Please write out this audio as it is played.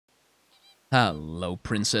Hello,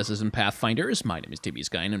 princesses and pathfinders. My name is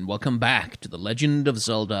Tibbyskine, and welcome back to The Legend of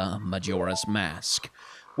Zelda Majora's Mask.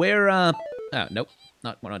 Where, nope,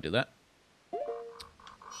 we're not do that.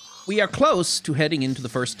 We are close to heading into the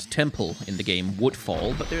first temple in the game,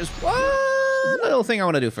 Woodfall, but there's one little thing I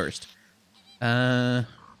want to do first. I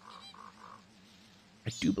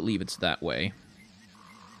do believe it's that way.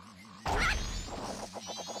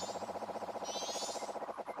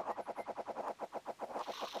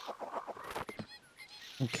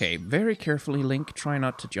 Okay, very carefully, Link. Try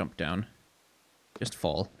not to jump down. Just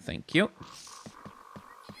fall. Thank you.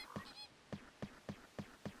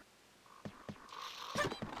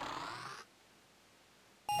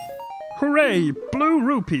 Hooray! Blue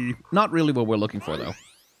rupee! Not really what we're looking for, though.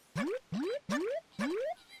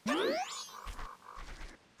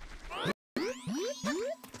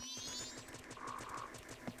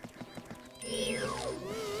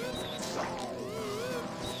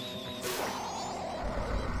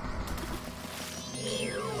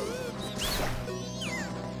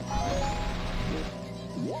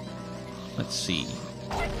 Let's see.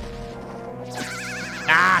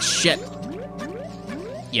 Ah, shit!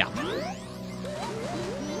 Yeah.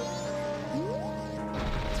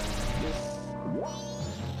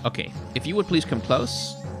 Okay, if you would please come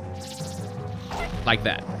close. Like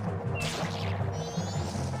that.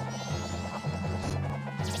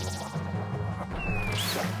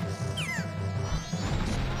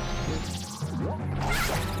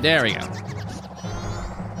 There we go.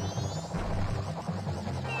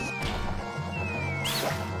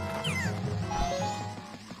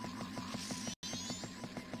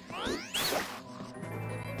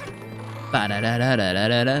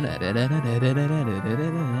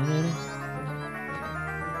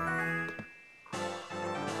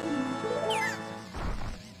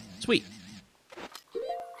 Sweet.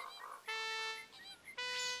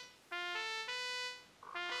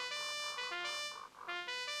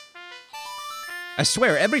 I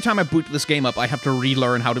swear, every time I boot this game up, I have to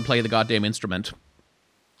relearn how to play the goddamn instrument.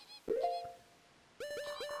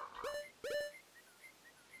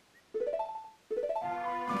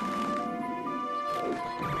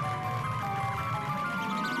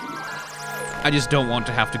 I just don't want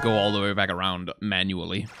to have to go all the way back around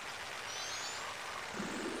manually.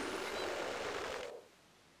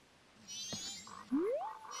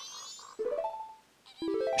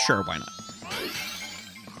 Sure, why not?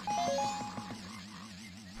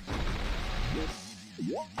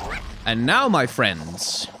 And now, my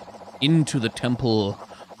friends, into the Temple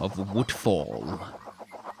of Woodfall.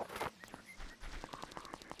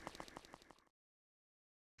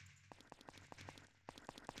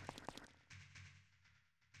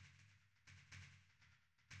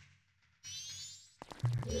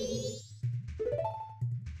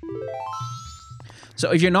 So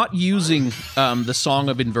if you're not using the Song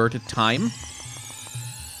of Inverted Time,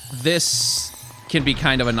 this can be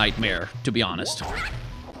kind of a nightmare, to be honest.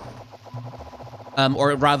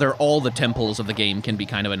 Or rather, all the temples of the game can be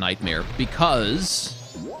kind of a nightmare, because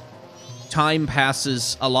time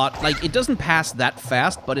passes a lot. Like, it doesn't pass that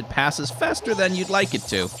fast, but it passes faster than you'd like it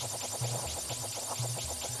to.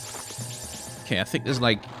 Okay, I think there's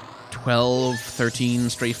like 12, 13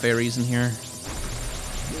 stray fairies in here.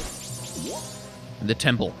 The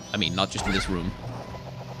temple. I mean, not just in this room.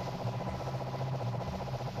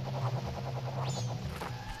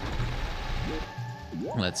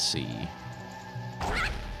 Let's see.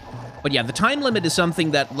 But yeah, the time limit is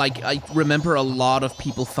something that, like, I remember a lot of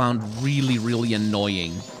people found really, really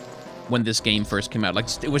annoying when this game first came out. Like,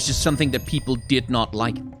 it was just something that people did not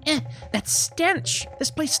like. That stench!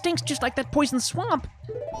 This place stinks just like that poison swamp!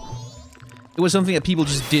 It was something that people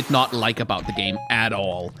just did not like about the game at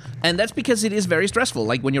all. And that's because it is very stressful,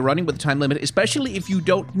 like when you're running with the time limit, especially if you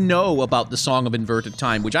don't know about the Song of Inverted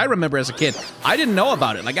Time, which I remember as a kid. I didn't know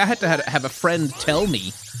about it. Like, I had to have a friend tell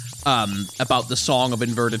me about the Song of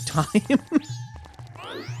Inverted Time.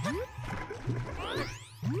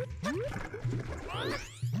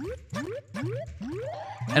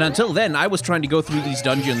 And until then, I was trying to go through these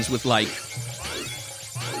dungeons with, like,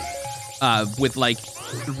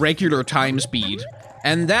 regular time speed,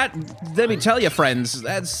 and that, let me tell you, friends,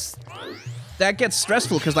 that gets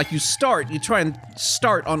stressful, because, like, you try and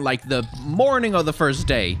start on, like, the morning of the first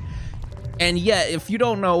day, and yeah, if you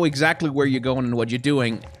don't know exactly where you're going and what you're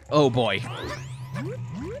doing, oh boy.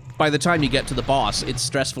 By the time you get to the boss, it's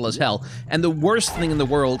stressful as hell. And the worst thing in the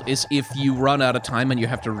world is if you run out of time and you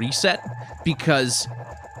have to reset, because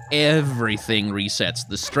everything resets.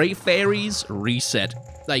 The stray fairies reset.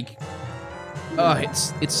 Like, oh,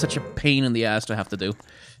 it's such a pain in the ass to have to do.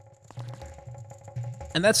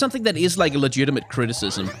 And that's something that is, like, a legitimate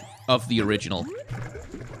criticism of the original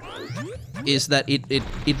is that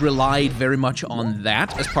it relied very much on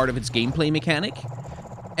that as part of its gameplay mechanic.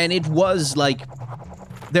 And it was, like,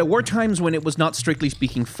 there were times when it was not strictly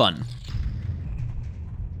speaking fun.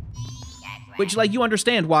 Which, like, you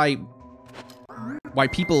understand why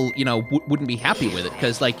people, you know, wouldn't be happy with it,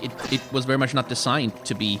 because, like, it was very much not designed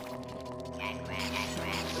to be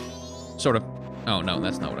sort of... Oh, no,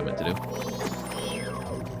 that's not what I meant to do.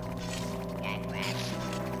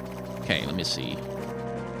 Okay, let me see.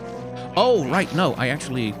 Oh, right, no, I'm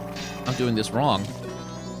doing this wrong.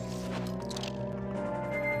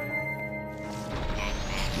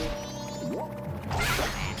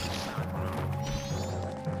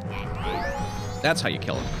 That's how you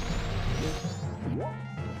kill them.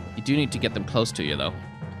 You do need to get them close to you, though.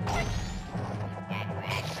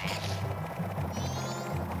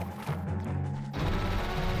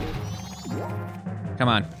 Come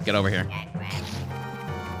on, get over here.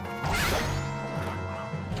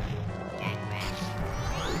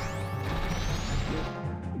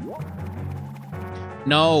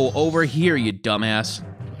 No, over here, you dumbass.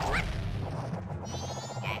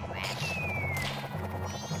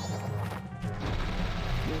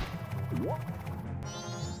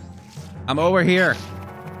 I'm over here.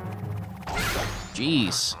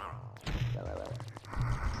 Jeez.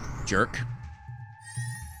 Jerk.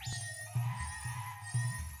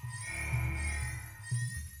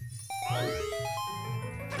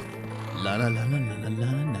 La la la la la la la.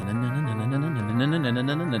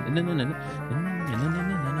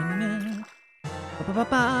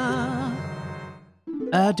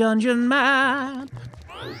 A dungeon map.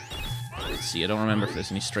 Let's see, I don't remember if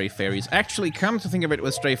there's any stray fairies. Actually, come to think of it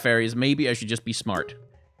with stray fairies, maybe I should just be smart.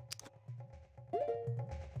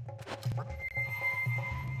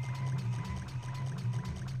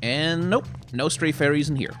 And nope, no stray fairies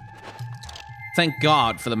in here. Thank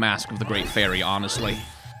God for the Mask of the Great Fairy, honestly.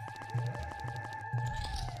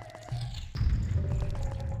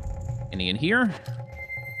 Any in here?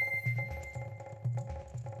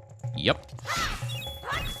 Yep.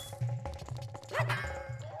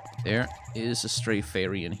 There is a stray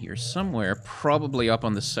fairy in here somewhere, probably up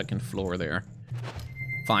on the second floor there.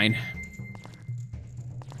 Fine.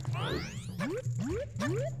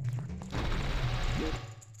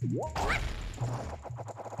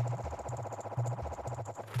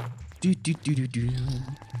 Do do do do do.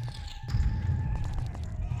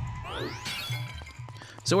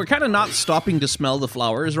 So we're kind of not stopping to smell the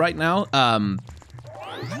flowers right now.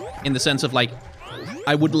 In the sense of, like,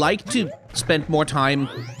 I would like to spend more time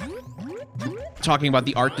talking about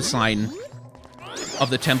the art design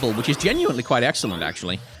of the temple, which is genuinely quite excellent,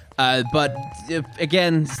 actually. But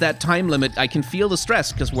again, it's that time limit. I can feel the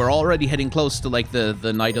stress because we're already heading close to, like,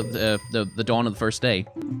 the night of the dawn of the first day.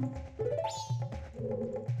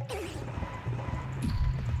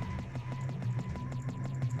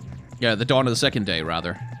 Yeah, the dawn of the second day,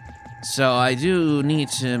 rather. So I do need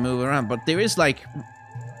to move around, but there is, like,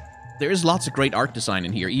 there is lots of great art design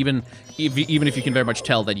in here, even if you can very much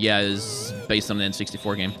tell that, yeah, is based on an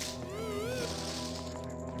N64 game.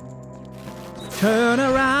 Turn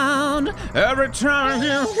around every time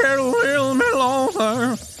you get a little bit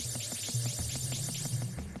longer.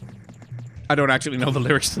 I don't actually know the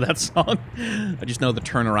lyrics to that song. I just know the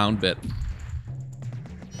turn around bit.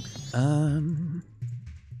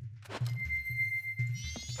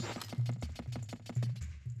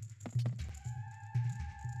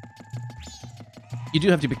 You do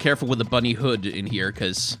have to be careful with the bunny hood in here,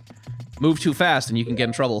 because move too fast and you can get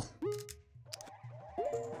in trouble.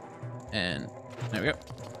 And there we go.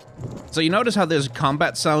 So you notice how there's a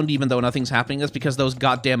combat sound even though nothing's happening? That's because those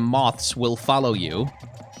goddamn moths will follow you.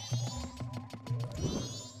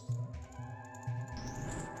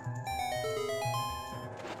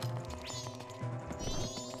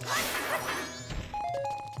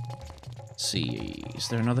 Let's see, is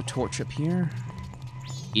there another torch up here?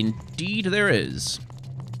 Indeed there is.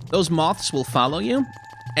 Those moths will follow you,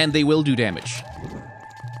 and they will do damage.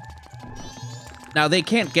 Now, they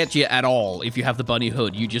can't get you at all if you have the bunny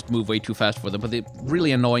hood. You just move way too fast for them, but they're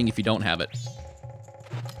really annoying if you don't have it.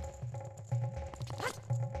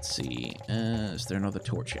 Let's see. Is there another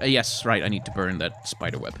torch? Yes, right, I need to burn that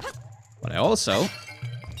spider web. But I also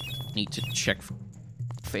need to check for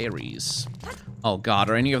fairies. Oh god,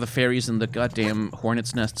 are any of the fairies in the goddamn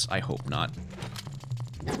hornet's nests? I hope not.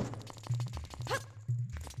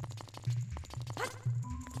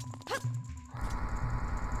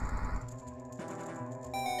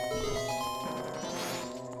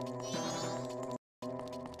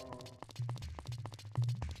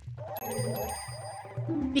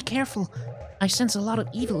 Be careful. I sense a lot of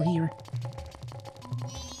evil here.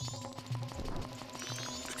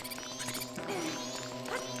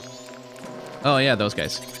 Oh, yeah, those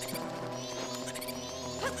guys.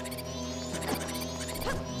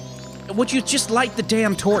 Would you just light the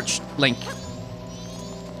damn torch, Link?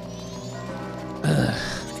 Ugh.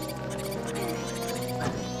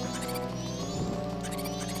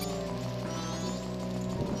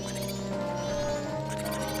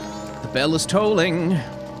 The bell is tolling.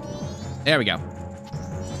 There we go.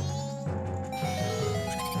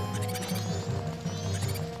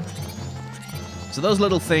 So those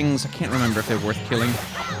little things, I can't remember if they're worth killing.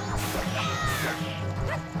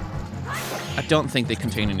 I don't think they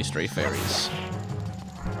contain any stray fairies.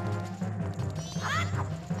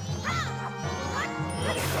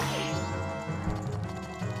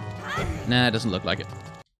 Nah, it doesn't look like it.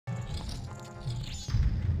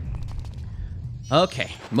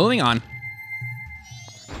 Okay, moving on.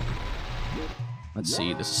 Let's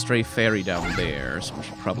see, there's a stray fairy down there, so we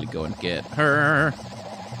should probably go and get her.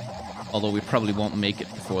 Although we probably won't make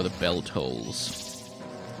it before the bell tolls.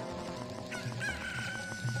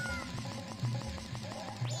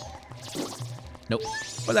 Nope,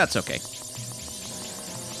 but that's okay.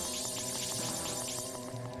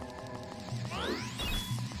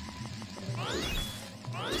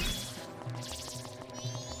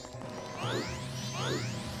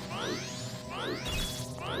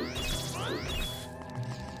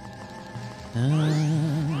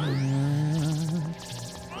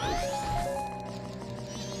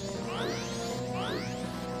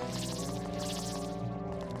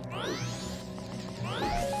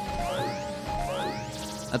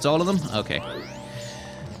 That's all of them? Okay.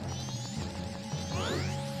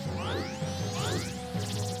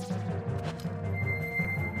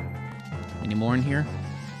 Any more in here?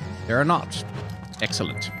 There are not.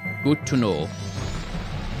 Excellent. Good to know.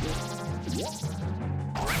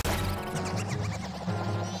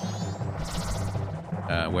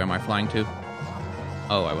 Where am I flying to?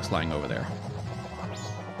 Oh, I was flying over there.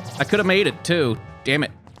 I could have made it, too. Damn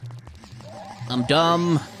it. I'm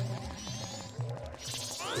dumb.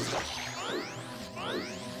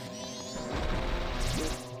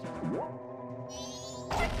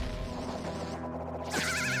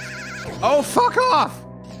 Oh, fuck off!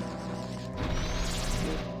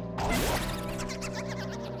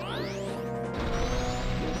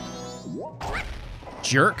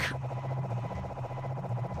 Jerk.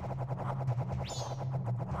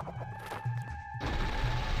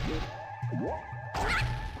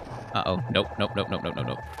 Uh-oh. Nope, nope, nope, nope, nope, nope,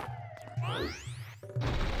 nope.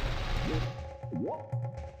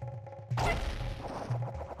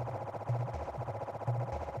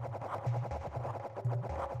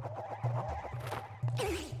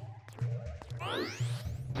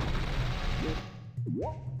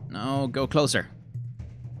 No, go closer.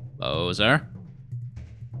 Closer.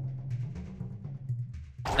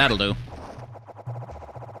 That'll do.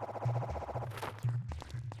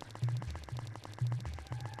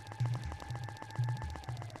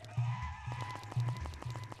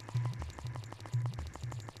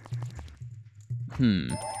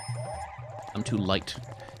 I'm too light.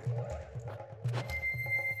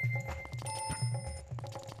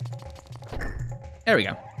 There we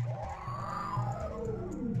go.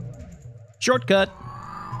 Shortcut.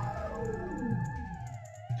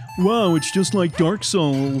 Wow, it's just like Dark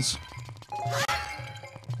Souls.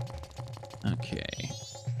 Okay.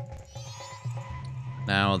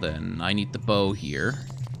 Now then, I need the bow here.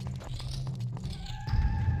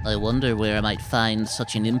 I wonder where I might find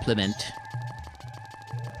such an implement.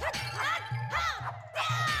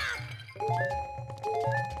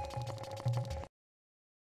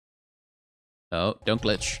 Oh, don't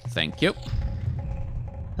glitch. Thank you.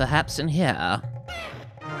 Perhaps in here.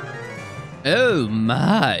 Oh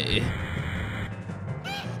my.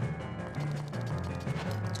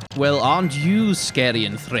 Well, aren't you scary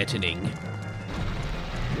and threatening?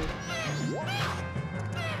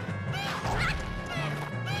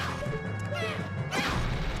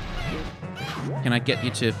 Can I get you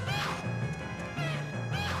to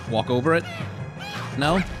walk over it?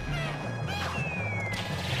 No?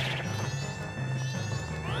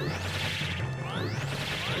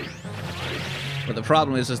 But the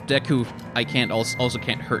problem is Deku, I can't also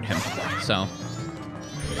can't hurt him, so.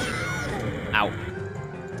 Ow.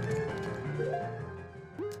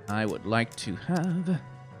 I would like to have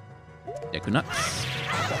Deku nuts.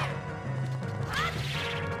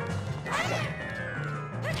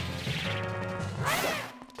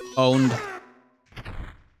 Owned.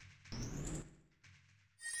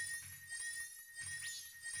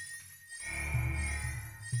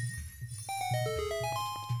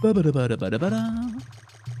 Ba-ba-da-ba-da-ba-da-ba-da.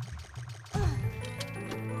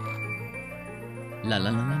 La la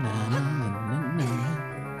la la la la la la.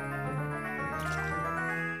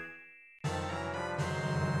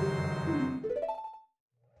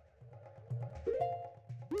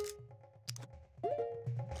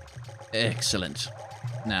 Excellent.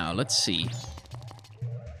 Now, let's see.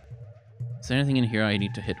 Is there anything in here I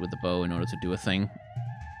need to hit with the bow in order to do a thing?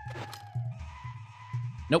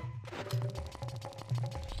 Nope.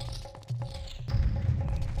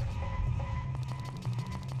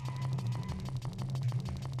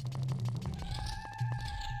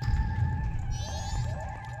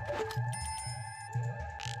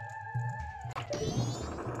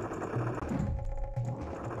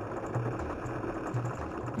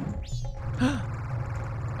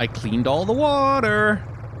 I cleaned all the water.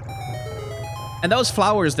 And those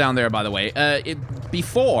flowers down there, by the way,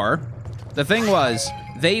 before, the thing was,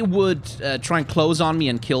 they would try and close on me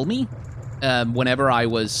and kill me whenever I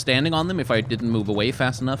was standing on them if I didn't move away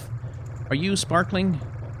fast enough. Are you sparkling?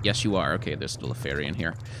 Yes, you are. Okay, there's still a fairy in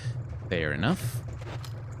here. Fair enough.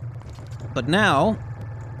 But now,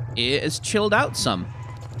 it is chilled out some.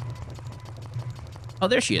 Oh,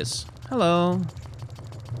 there she is. Hello.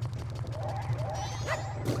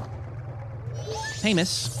 Hey,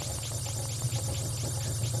 miss.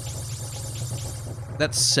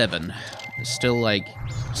 That's 7. There's still like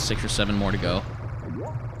 6 or 7 more to go.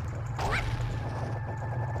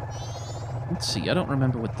 Let's see, I don't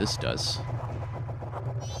remember what this does.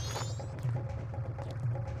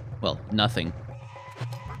 Well, nothing.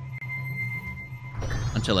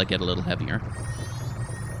 Until I get a little heavier.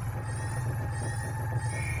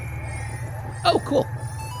 Oh, cool.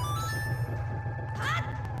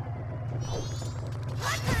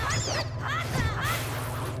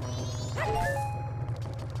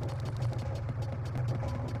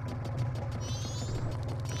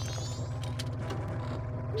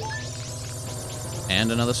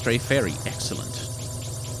 And another stray fairy. Excellent.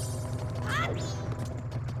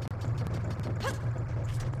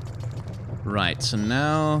 Right, so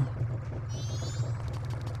now...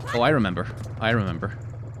 Oh, I remember. I remember.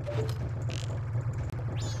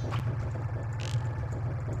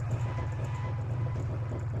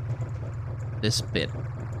 This bit.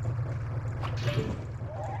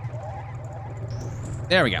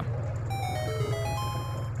 There we go.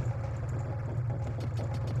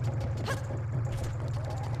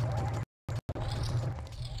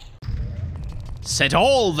 Set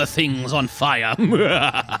all the things on fire.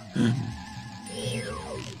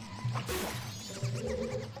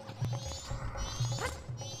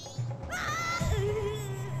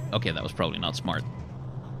 Okay, that was probably not smart.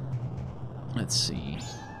 Let's see.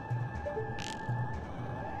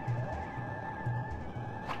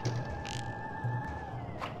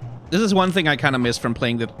 This is one thing I kind of miss from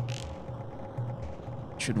playing the...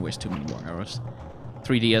 Shouldn't waste too many more hours.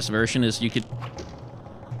 3DS version is you could...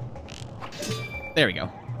 There we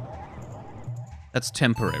go. That's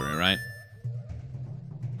temporary, right?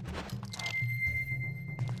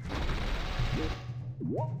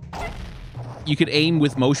 You could aim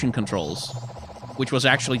with motion controls, which was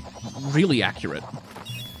actually really accurate.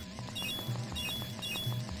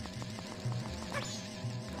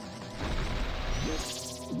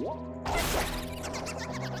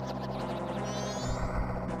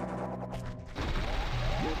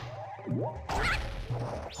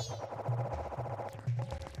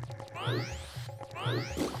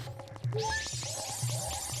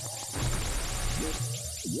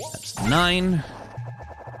 That's 9.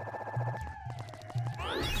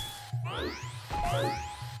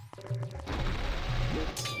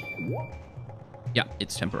 Yeah,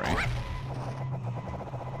 it's temporary.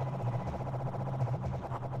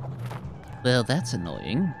 Well, that's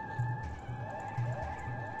annoying.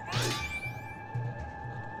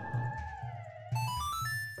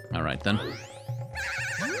 All right, then.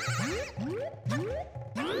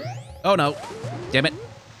 Oh, no. Damn it.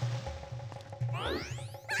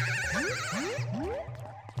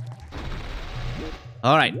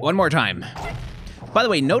 All right, one more time. By the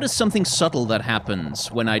way, notice something subtle that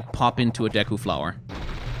happens when I pop into a Deku Flower.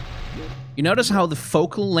 You notice how the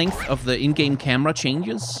focal length of the in-game camera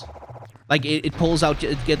changes? Like, it pulls out,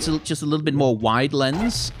 it gets just a little bit more wide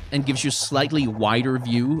lens and gives you a slightly wider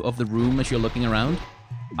view of the room as you're looking around.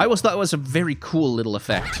 I always thought it was a very cool little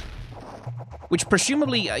effect. Which,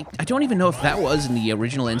 presumably, I don't even know if that was in the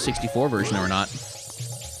original N64 version or not.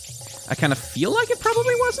 I kind of feel like it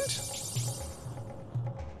probably wasn't.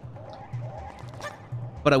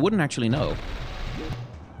 But I wouldn't actually know.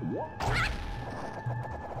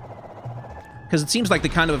 Because it seems like the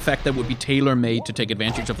kind of effect that would be tailor-made to take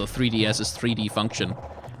advantage of the 3DS's 3D function.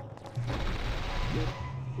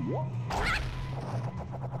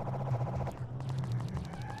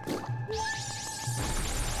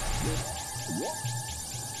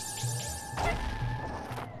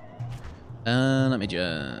 Let me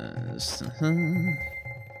just...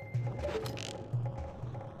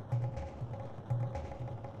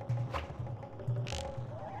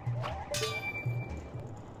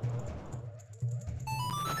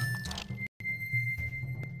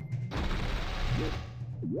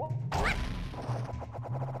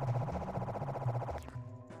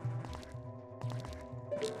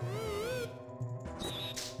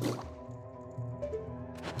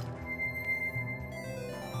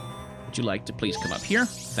 would you like to please come up here?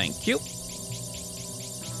 Thank you.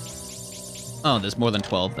 Oh, there's more than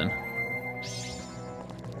 12 then.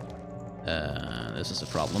 This is a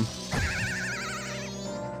problem.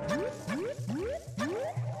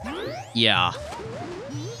 Yeah.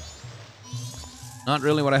 Not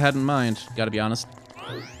really what I had in mind, gotta be honest.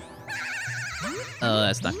 Oh,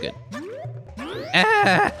 that's not good.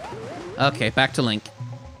 Ah! Okay, back to Link.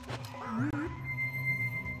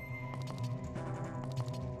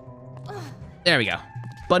 There we go.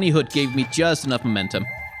 Bunny Hood gave me just enough momentum.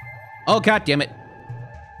 Oh, god damn it.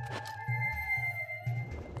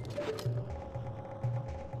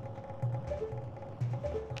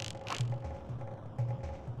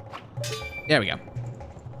 There we go.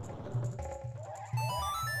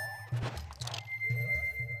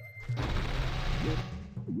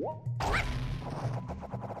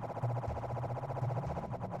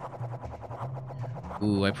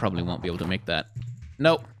 Ooh, I probably won't be able to make that.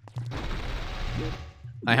 Nope.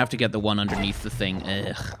 I have to get the one underneath the thing.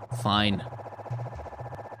 Ugh, fine.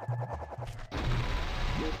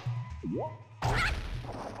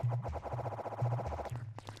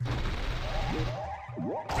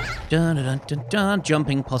 Dun dun dun dun dun,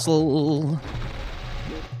 jumping puzzle.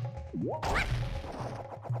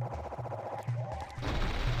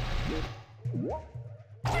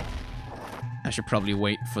 I should probably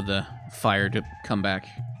wait for the fire to come back.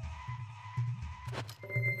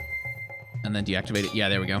 And then deactivate it. Yeah,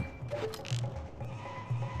 there we go.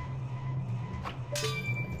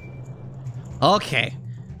 Okay.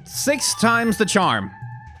 6 times the charm.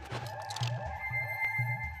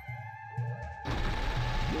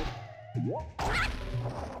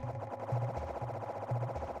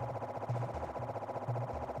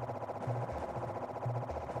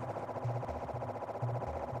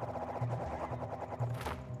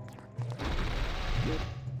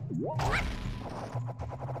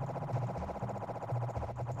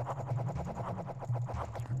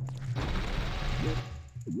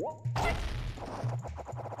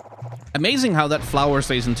 Amazing how that flower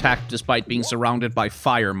stays intact despite being surrounded by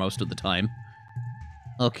fire most of the time.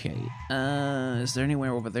 Okay, is there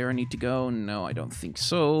anywhere over there I need to go? No, I don't think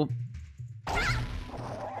so.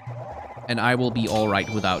 And I will be alright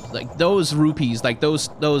without, like, those rupees, like those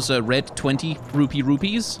red 20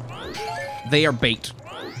 rupees, they are bait.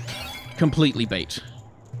 Completely bait.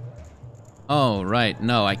 Oh, right,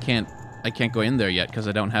 no, I can't go in there yet because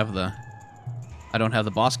I don't have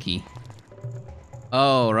the boss key.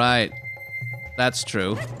 Oh, right. That's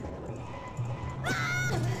true.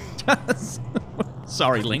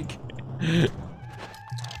 Sorry, Link. He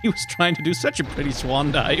was trying to do such a pretty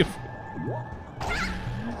swan dive.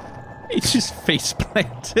 He just face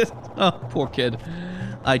planted. Oh, poor kid.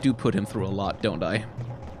 I do put him through a lot, don't I?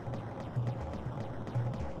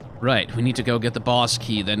 Right, we need to go get the boss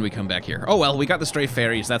key, then we come back here. Oh well, we got the stray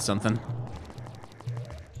fairies, that's something.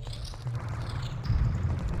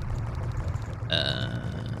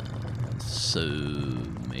 So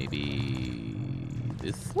maybe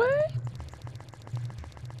this way?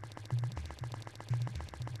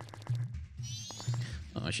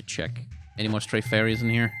 Oh, I should check. Any more stray fairies in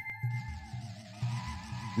here?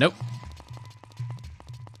 Nope.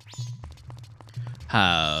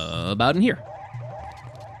 How about in here?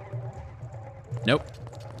 Nope.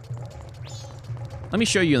 Let me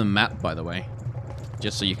show you the map, by the way,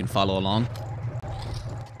 just so you can follow along.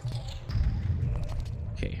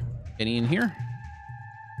 Okay, any in here?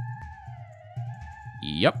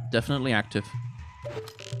 Yep, definitely active.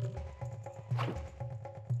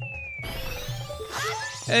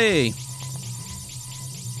 Hey!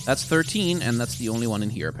 That's 13, and that's the only one in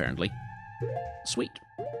here, apparently. Sweet.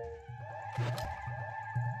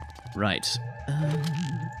 Right.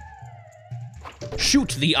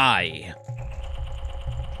 Shoot the eye!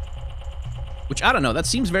 Which, I don't know, that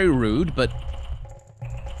seems very rude, but...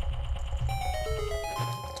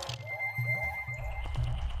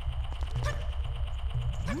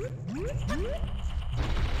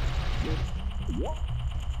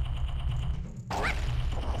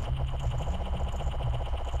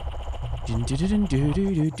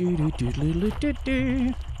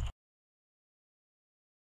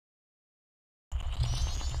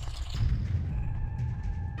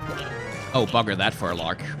 Oh, bugger that for a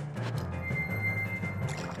lark.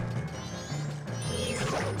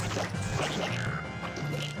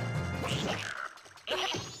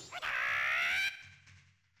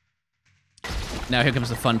 Now here comes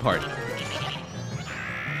the fun part.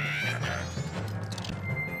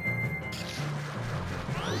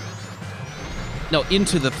 No,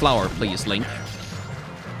 into the flower, please, Link.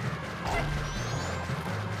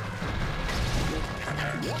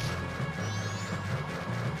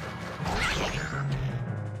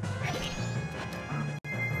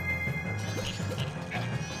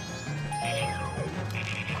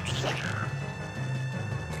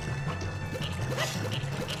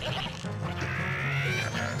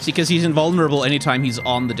 See, because he's invulnerable anytime he's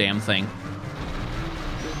on the damn thing.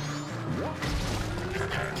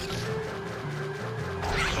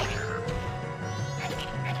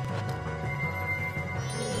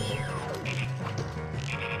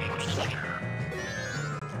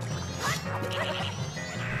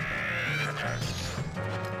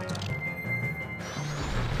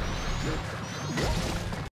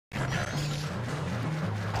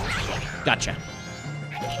 Gotcha.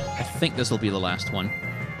 I think this will be the last one.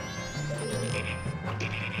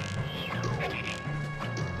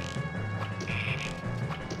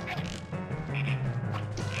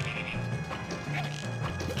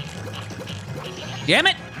 Damn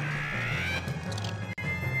it!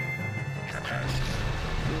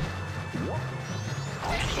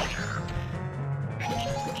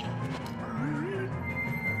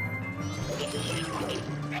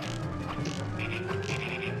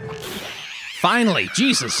 Finally,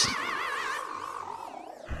 Jesus.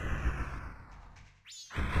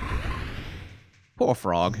 Poor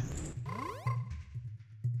frog.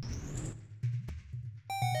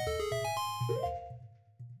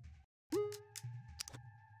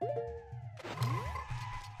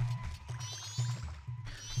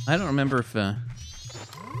 I don't remember if,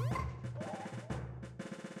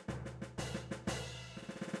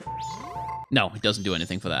 No, it doesn't do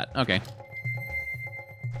anything for that. Okay.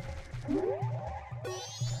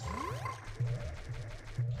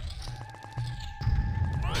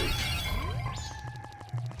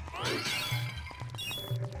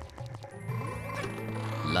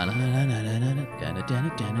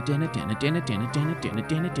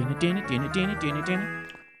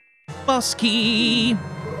 Boss key.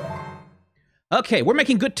 Okay, we're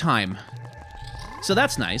making good time. So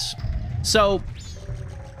that's nice. So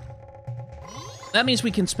that means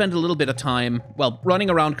we can spend a little bit of time, well, running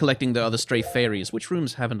around collecting the other stray fairies. Which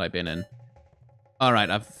rooms haven't I been in? All right,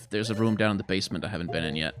 there's a room down in the basement I haven't been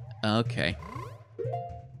in yet. Okay.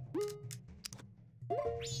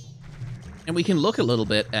 And we can look a little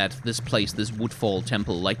bit at this place, this Woodfall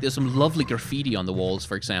Temple. Like, there's some lovely graffiti on the walls,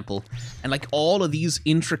 for example. And, like, all of these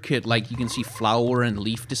intricate, like, you can see flower and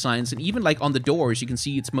leaf designs. And even, like, on the doors, you can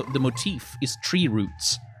see the motif is tree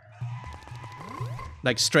roots.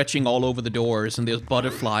 Like, stretching all over the doors, and there's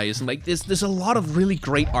butterflies. And, like, there's a lot of really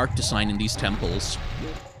great art design in these temples.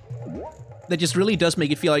 That just really does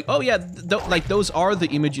make it feel like, oh, yeah, like, those are the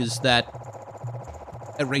images that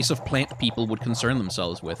a race of plant people would concern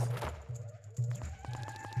themselves with.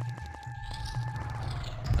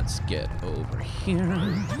 Let's get over here.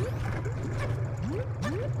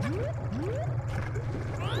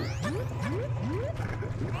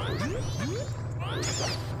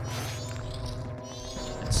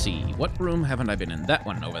 Let's see, what room haven't I been in? That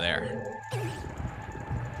one over there.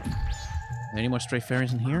 Any more stray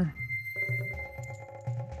fairies in here?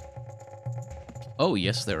 Oh,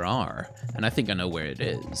 yes, there are. And I think I know where it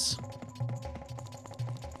is.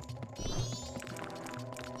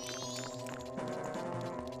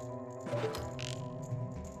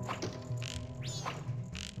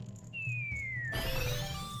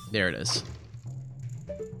 There it is.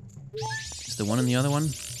 Is the one in the other one?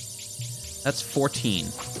 That's 14.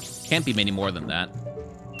 Can't be many more than that.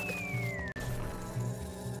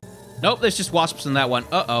 Nope, there's just wasps in that one.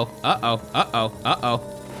 Uh-oh, uh-oh, uh-oh,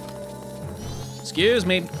 uh-oh. Excuse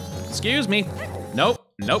me. Excuse me. Nope,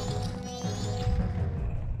 nope.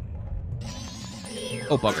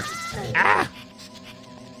 Oh, bugger. Ah!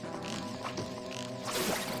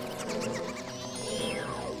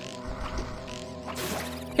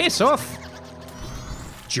 Piss off!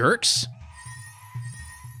 Jerks.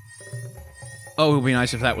 Oh, it would be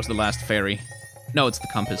nice if that was the last fairy. No, it's the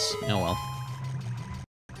compass. Oh well.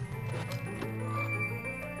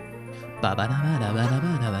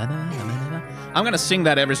 I'm gonna sing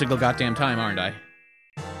that every single goddamn time, aren't I?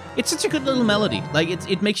 It's such a good little melody. Like,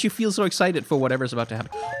 it makes you feel so excited for whatever's about to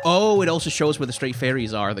happen. Oh, it also shows where the stray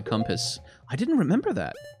fairies are, the compass. I didn't remember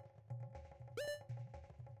that.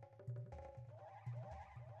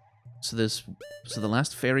 So the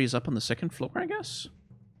last fairy is up on the second floor, I guess?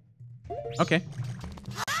 Okay.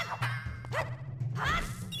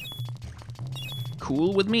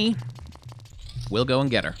 Cool with me. We'll go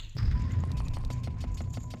and get her.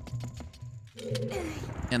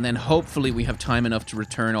 And then hopefully we have time enough to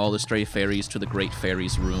return all the stray fairies to the Great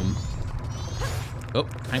Fairies room. Oh,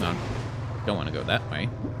 hang on. Don't want to go that way.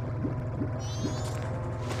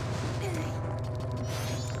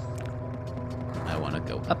 I want to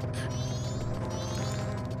go up.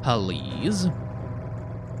 Please.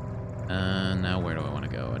 Now where do I want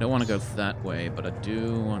to go? I don't want to go that way, but I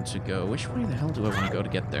do want to go... Which way the hell do I want to go to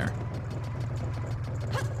get there?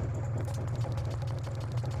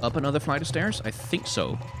 up another flight of stairs? I think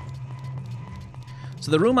so.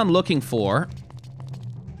 So the room I'm looking for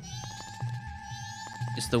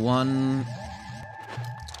is the one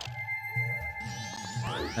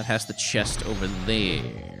that has the chest over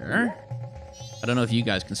there. I don't know if you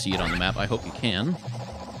guys can see it on the map. I hope you can.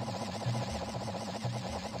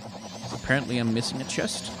 Apparently I'm missing a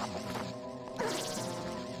chest.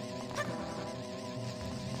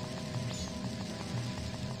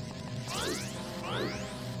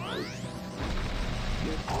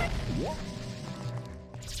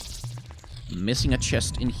 Missing a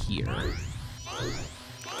chest in here.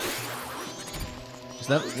 Is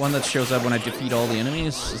that one that shows up when I defeat all the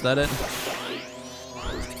enemies? Is that it?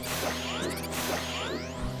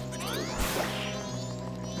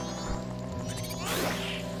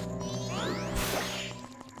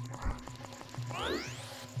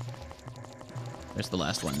 There's the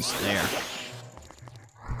last ones. There.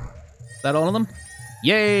 Is that all of them?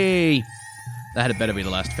 Yay! That had better be the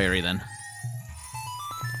last fairy then.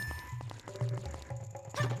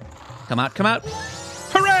 Come out, come out!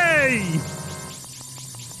 Hooray!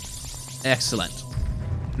 Excellent.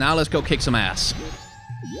 Now let's go kick some ass.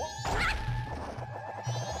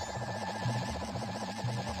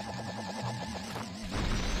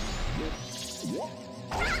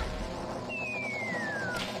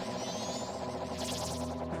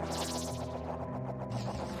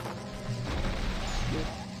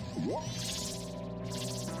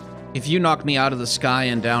 If you knock me out of the sky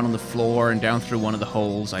and down on the floor and down through one of the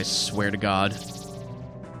holes, I swear to God.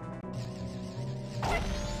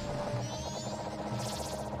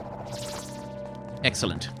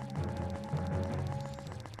 Excellent.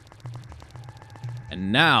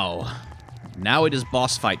 And now it is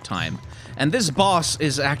boss fight time. And this boss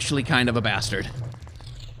is actually kind of a bastard.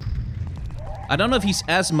 I don't know if he's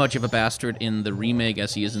as much of a bastard in the remake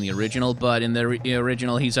as he is in the original, but in the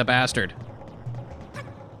original, he's a bastard.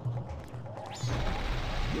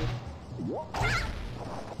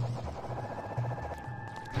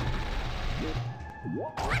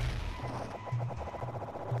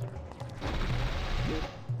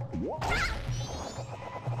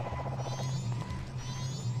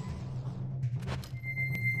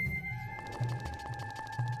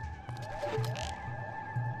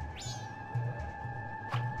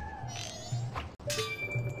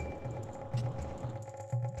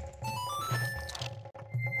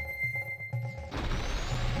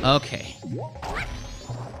 Okay.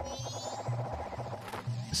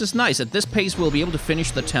 This is nice. At this pace, we'll be able to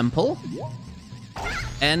finish the temple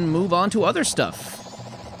and move on to other stuff.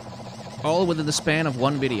 All within the span of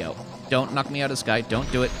one video. Don't knock me out of the sky.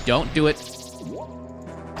 Don't do it. Don't do it.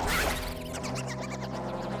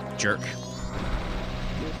 Jerk.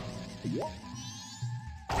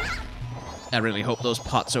 I really hope those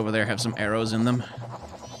pots over there have some arrows in them.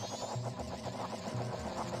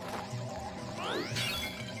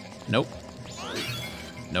 Nope.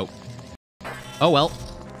 Nope. Oh well.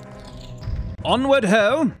 Onward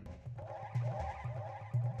ho!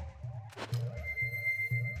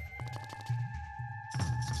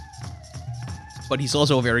 But he's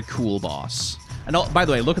also a very cool boss. And oh, by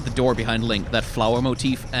the way, look at the door behind Link, that flower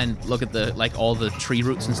motif, and look at the, like, all the tree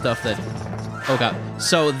roots and stuff that... Oh god.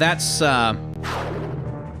 So that's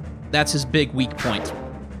his big weak point.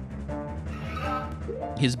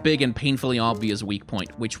 His big and painfully obvious weak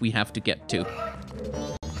point, which we have to get to.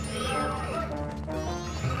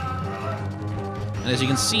 And as you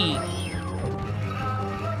can see,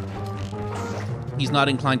 he's not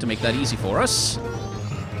inclined to make that easy for us.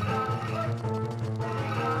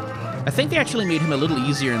 I think they actually made him a little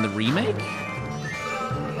easier in the remake.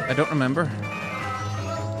 I don't remember.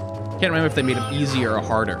 Can't remember if they made him easier or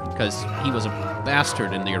harder, because he was a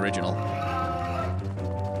bastard in the original.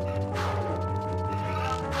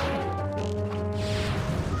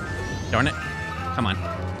 Darn it. Come on.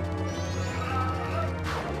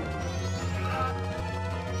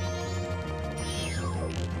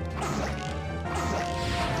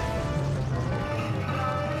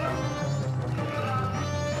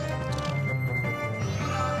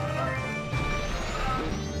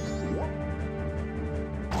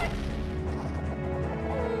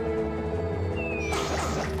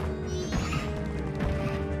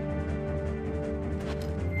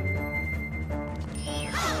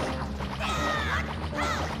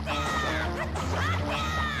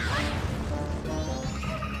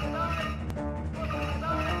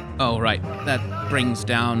 Oh, right. That brings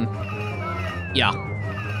down... Yeah.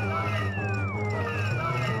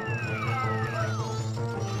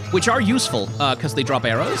 Which are useful, because they drop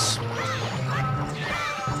arrows.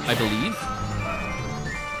 I believe.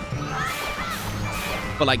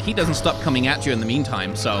 but like he doesn't stop coming at you in the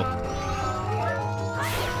meantime, so.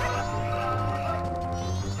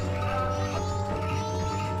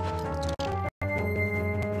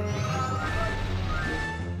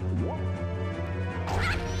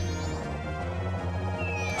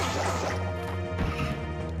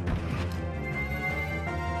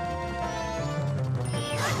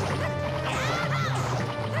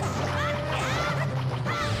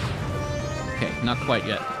 Not quite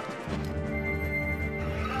yet.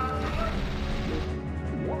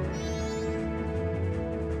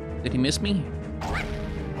 Did he miss me?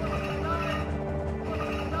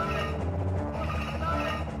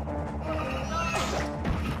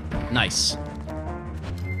 Nice.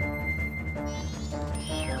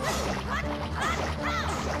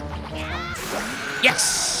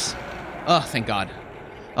 Yes! Oh, thank God.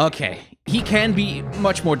 Okay. He can be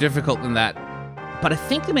much more difficult than that. But I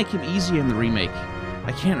think they make him easier in the remake.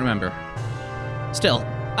 I can't remember. Still,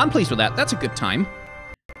 I'm pleased with that. That's a good time.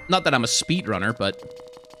 Not that I'm a speedrunner, but...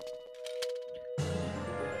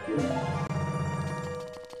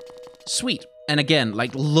 Sweet. And again,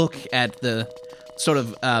 like, look at the sort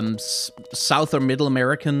of South or Middle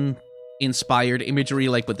American-inspired imagery,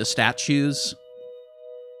 like with the statues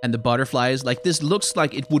and the butterflies. Like, this looks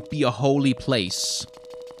like it would be a holy place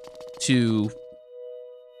to...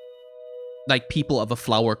 like people of a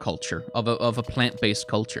flower culture, of a plant-based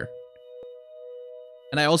culture.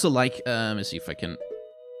 And I also like, let me see if I can...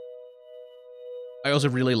 I also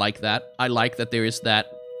really like that. I like that there is that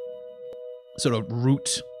sort of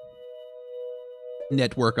root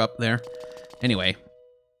network up there. Anyway.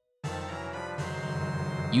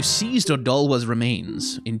 You seized Odolwa's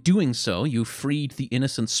remains. In doing so, you freed the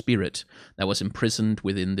innocent spirit that was imprisoned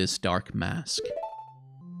within this dark mask.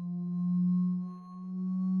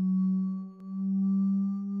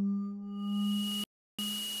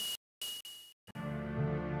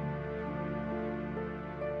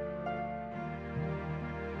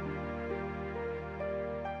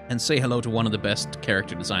 And say hello to one of the best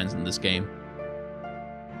character designs in this game.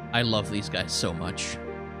 I love these guys so much.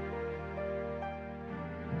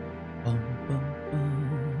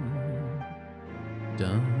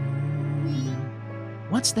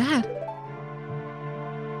 What's that?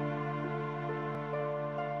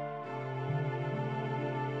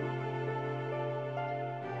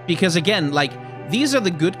 Because again, like, these are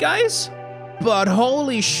the good guys, but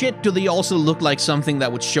holy shit do they also look like something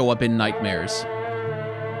that would show up in nightmares.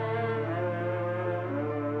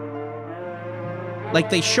 Like,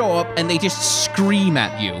 they show up and they just scream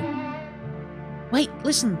at you. Wait,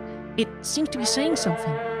 listen. It seems to be saying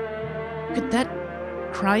something. Could that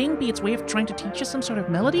crying be its way of trying to teach us some sort of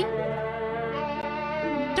melody?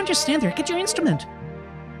 Don't just stand there. Get your instrument.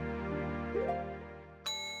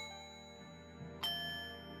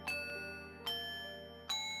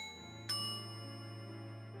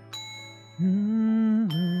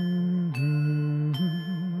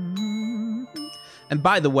 And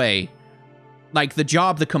by the way, like, the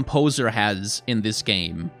job the composer has in this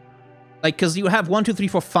game, like, because you have 1, 2, 3,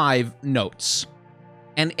 4, 5 notes,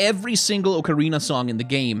 and every single ocarina song in the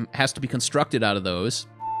game has to be constructed out of those.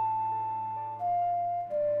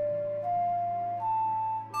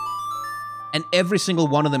 And every single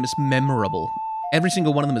one of them is memorable. Every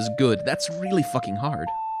single one of them is good. That's really fucking hard.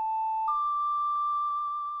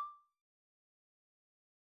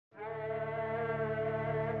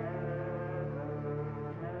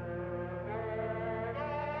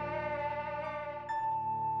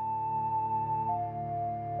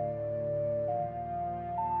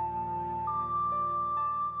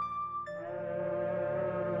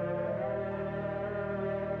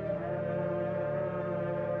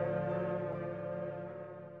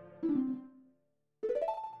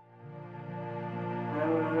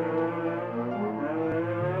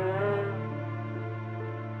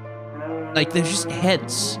 Like, they're just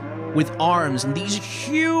heads with arms and these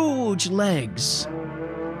huge legs.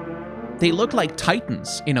 They look like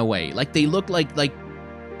titans, in a way. Like, they look like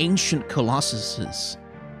ancient colossuses.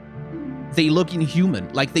 They look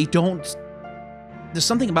inhuman. Like, they don't... There's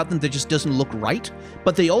something about them that just doesn't look right,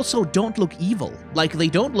 but they also don't look evil. Like, they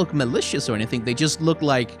don't look malicious or anything. They just look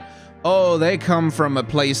like, oh, they come from a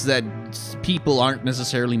place that people aren't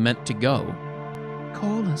necessarily meant to go.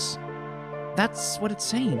 Call us. That's what it's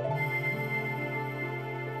saying.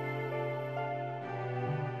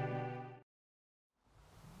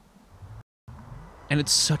 And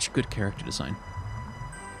it's such good character design.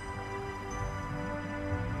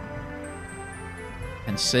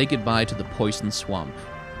 And say goodbye to the poison swamp.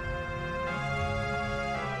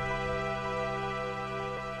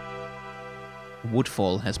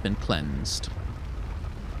 Woodfall has been cleansed.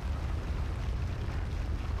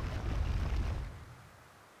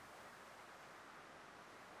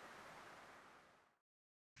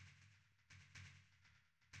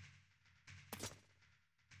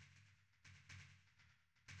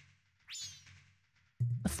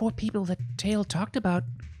 4 people that Tail talked about.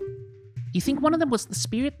 You think one of them was the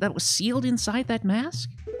spirit that was sealed inside that mask?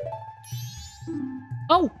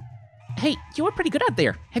 Oh, hey, you were pretty good out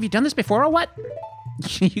there. Have you done this before or what?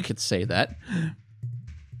 You could say that.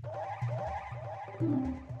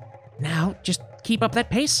 Now, just keep up that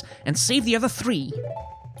pace and save the other 3.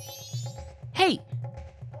 Hey!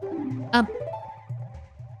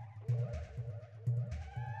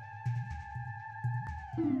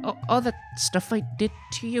 All that stuff I did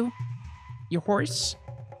to you? Your horse?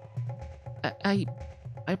 I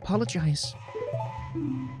apologize.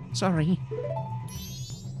 Sorry.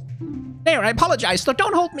 There, I apologize, so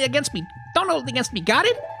don't hold me against me. Don't hold it against me, got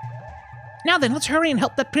it? Now then, let's hurry and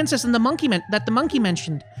help that princess and the monkey that the monkey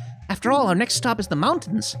mentioned. After all, our next stop is the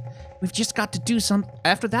mountains. We've just got to do some...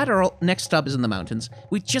 After that, our next stop is in the mountains.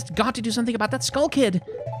 We've just got to do something about that skull kid.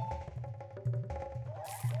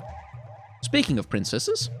 Speaking of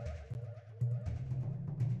princesses...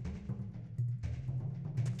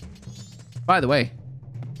 By the way,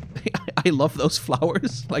 I love those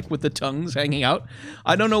flowers, like with the tongues hanging out.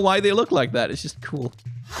 I don't know why they look like that. It's just cool.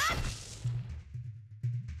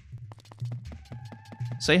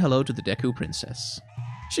 Say hello to the Deku Princess.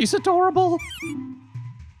 She's adorable.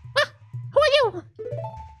 Ah, who are you?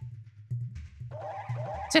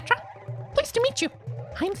 Citra, pleased to meet you.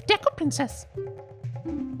 I'm the Deku Princess.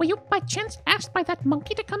 Were you by chance asked by that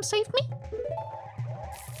monkey to come save me?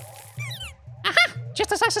 Aha!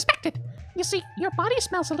 Just as I suspected. You see, your body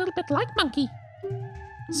smells a little bit like monkey.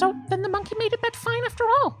 So then the monkey made it that fine after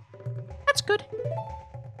all. That's good.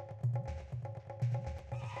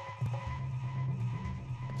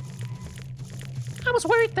 I was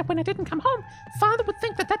worried that when I didn't come home, Father would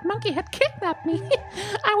think that that monkey had kidnapped me.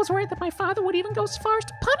 I was worried that my father would even go as far as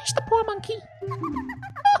to punish the poor monkey.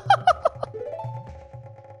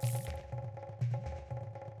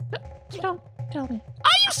 Don't tell me.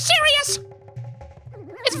 Are you serious?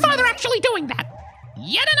 Is Father actually doing that?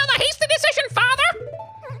 Yet another hasty decision, Father!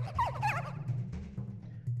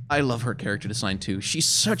 I love her character design too. She's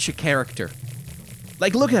such a character.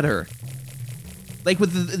 Like, look at her. Like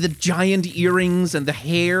with the giant earrings and the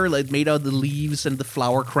hair like made out of the leaves and the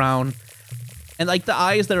flower crown. And like the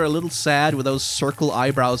eyes that are a little sad with those circle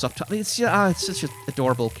eyebrows up top. It's such an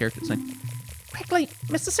adorable character design. Quickly,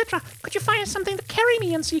 Mr. Citra, could you find something to carry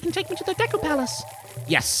me in so you can take me to the Deku Palace?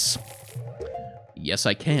 Yes. Yes,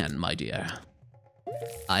 I can, my dear.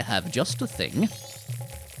 I have just a thing.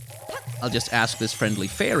 I'll just ask this friendly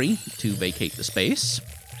fairy to vacate the space.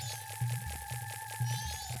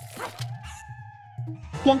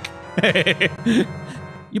 Plunk.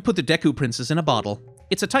 You put the Deku Princess in a bottle.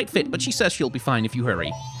 It's a tight fit, but she says she'll be fine if you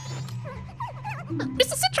hurry.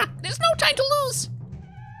 Mr. Citra, there's no time to lose.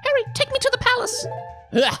 Hurry, take me to the palace.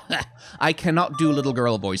 I cannot do little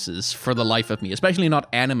girl voices for the life of me, especially not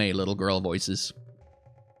anime little girl voices.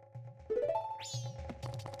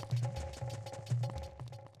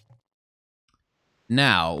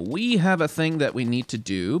 Now, we have a thing that we need to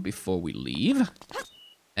do before we leave,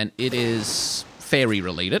 and it is fairy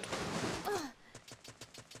related.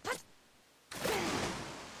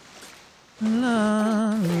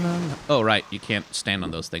 La, la, la. Oh, right, you can't stand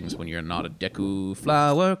on those things when you're not a Deku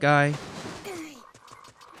flower guy.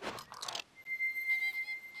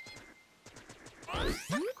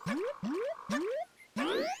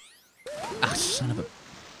 Ah, son of a...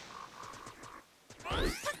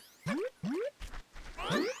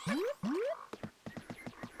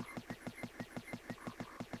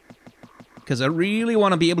 Because I really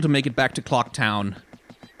want to be able to make it back to Clock Town.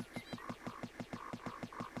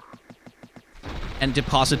 And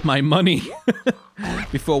deposit my money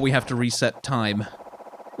before we have to reset time.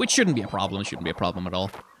 Which shouldn't be a problem. It shouldn't be a problem at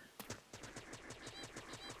all.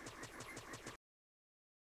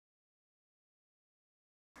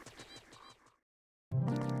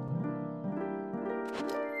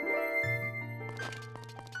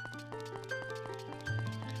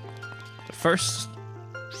 But first,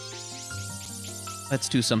 let's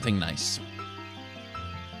do something nice.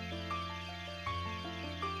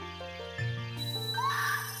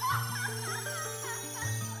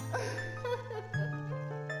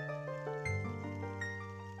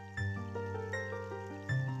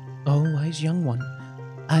 Oh, wise young one,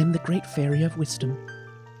 I'm the great fairy of wisdom.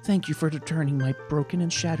 Thank you for returning my broken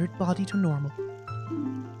and shattered body to normal.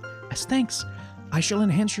 As thanks, I shall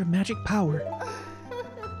enhance your magic power.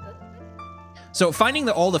 So finding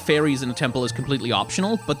that all the fairies in a temple is completely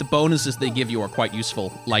optional, but the bonuses they give you are quite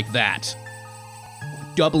useful, like that.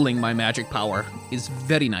 Doubling my magic power is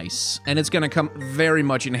very nice, and it's gonna come very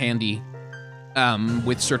much in handy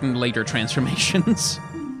with certain later transformations.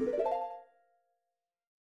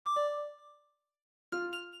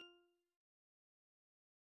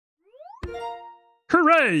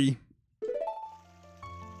 Hooray!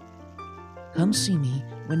 Come see me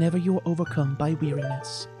whenever you are overcome by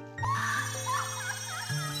weariness.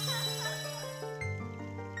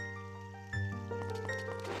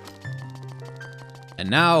 And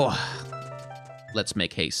now, let's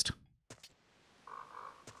make haste.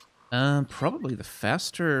 Probably the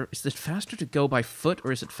faster... Is it faster to go by foot,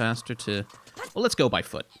 or is it faster to... Well, let's go by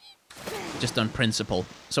foot. Just on principle.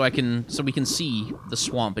 So we can see the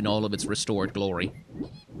swamp in all of its restored glory.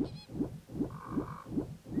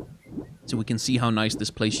 So we can see how nice this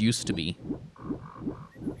place used to be.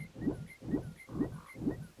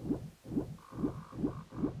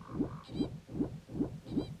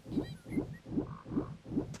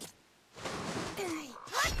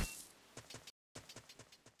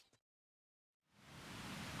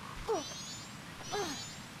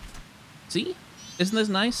 See? Isn't this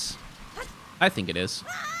nice? I think it is.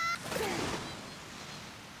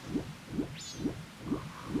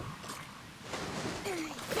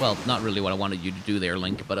 Well, not really what I wanted you to do there,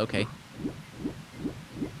 Link, but okay.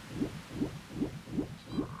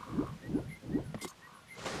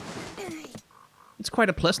 It's quite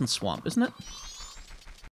a pleasant swamp, isn't it?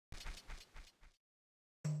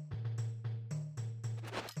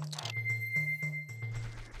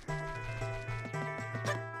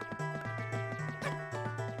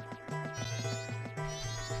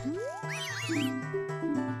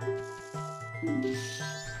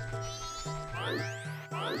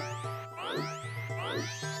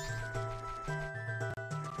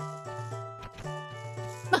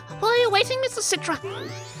 Why are you waiting, Mr. Citra?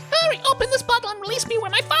 Hurry, open this bottle and release me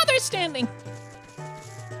where my father is standing!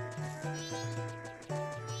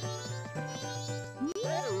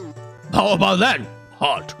 How about that?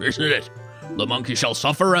 Hot, isn't it? The monkey shall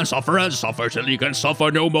suffer and suffer and suffer till he can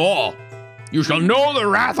suffer no more. You shall know the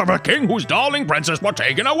wrath of a king whose darling princess were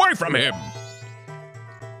taken away from him.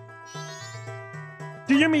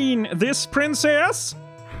 Do you mean this princess?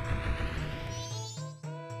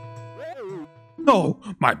 Oh,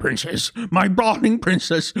 my princess, my darling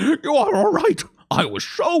princess, you are all right. I was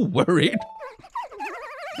so worried.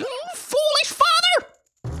 You foolish father!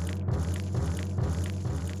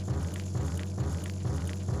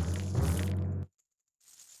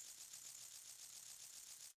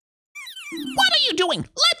 What are you doing?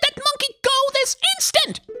 Let that monkey go this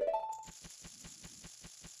instant!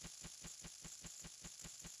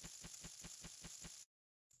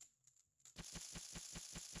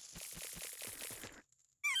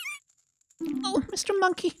 Oh, Mr.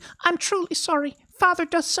 Monkey, I'm truly sorry. Father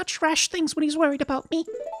does such rash things when he's worried about me.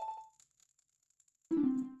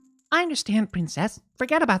 I understand, Princess.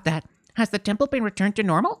 Forget about that. Has the temple been returned to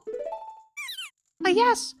normal?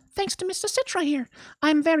 Yes, thanks to Mr. Citra here.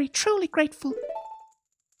 I'm very, truly grateful.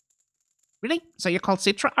 Really? So you're called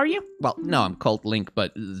Citra, are you? Well, no, I'm called Link,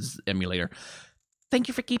 but emulator. Thank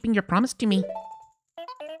you for keeping your promise to me.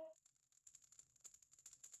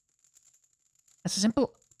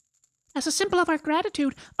 As a symbol of our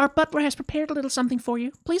gratitude, our butler has prepared a little something for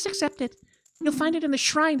you. Please accept it. You'll find it in the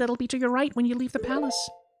shrine that'll be to your right when you leave the palace.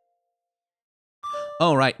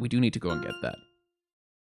 Oh, right, we do need to go and get that.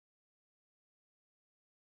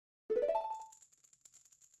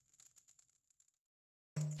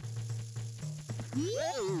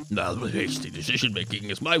 Now, hasty decision-making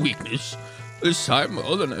is my weakness. This time,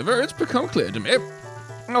 more than ever, it's become clear to me.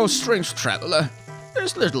 Oh, strange traveler,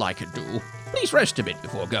 there's little I can do. Please rest a bit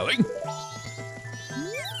before going.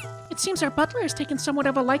 It seems our butler has taken somewhat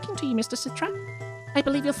of a liking to you, Mr. Citra. I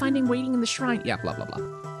believe you'll find him waiting in the shrine. Yeah, blah, blah, blah.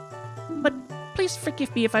 But please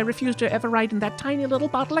forgive me if I refuse to ever ride in that tiny little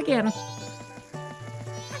bottle again.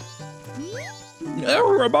 Yeah,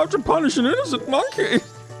 we're about to punish an innocent monkey.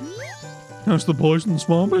 Has the poison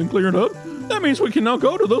swamp been cleared up? That means we can now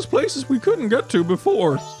go to those places we couldn't get to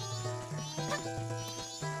before.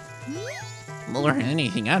 More than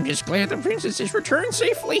anything, I'm just glad the princess has returned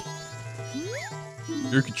safely.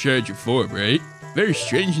 You could charge your form, right? Very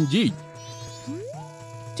strange indeed.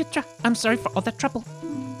 Citra, I'm sorry for all that trouble.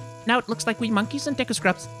 Now it looks like we monkeys and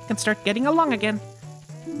Deku-Scrubs can start getting along again.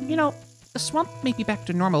 You know, the swamp may be back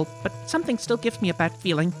to normal, but something still gives me a bad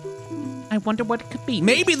feeling. I wonder what it could be.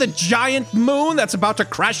 Maybe the giant moon that's about to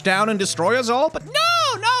crash down and destroy us all? But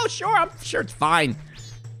no, sure, I'm sure it's fine.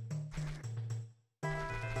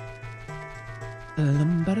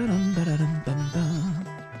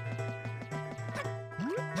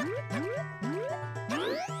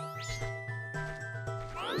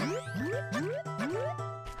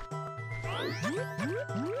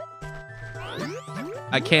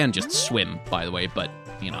 I can just swim, by the way, but,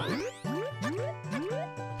 you know.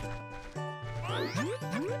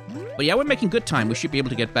 But yeah, we're making good time. We should be able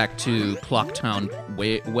to get back to Clock Town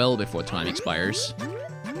well before time expires.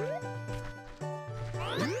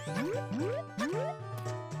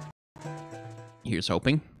 Here's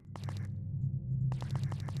hoping.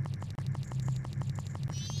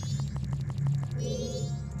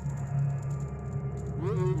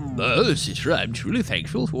 Oh, Citra, I'm truly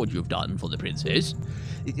thankful for what you've done for the princess.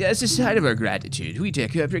 As a sign of our gratitude, we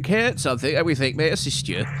have prepared something that we think may assist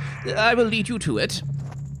you. I will lead you to it.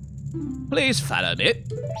 Please follow me.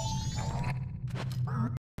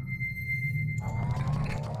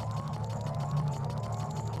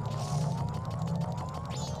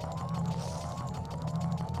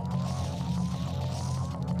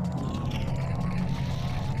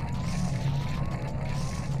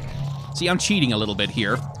 See, I'm cheating a little bit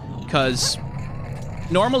here, because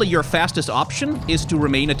normally your fastest option is to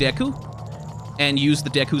remain a Deku and use the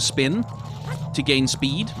Deku spin to gain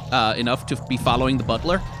speed enough to be following the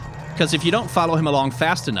butler. Because if you don't follow him along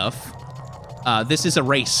fast enough, this is a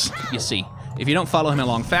race, you see. If you don't follow him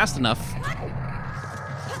along fast enough,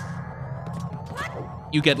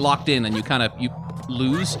 you get locked in and you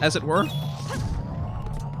lose, as it were.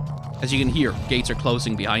 As you can hear, gates are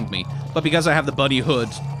closing behind me. But because I have the bunny hood,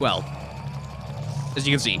 well, as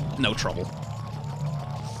you can see, no trouble.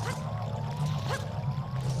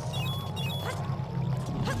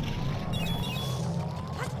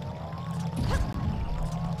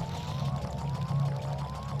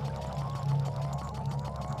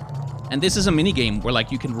 And this is a minigame where,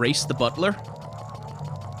 like, you can race the butler.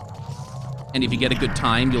 And if you get a good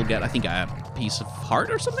time, you'll get, I think, a piece of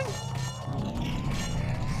heart or something?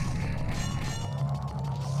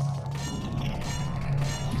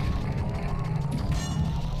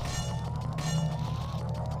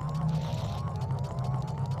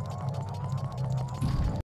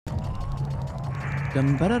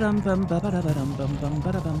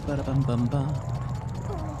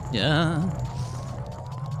 Yeah.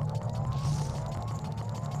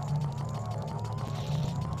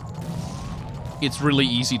 It's really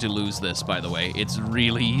easy to lose this, by the way. It's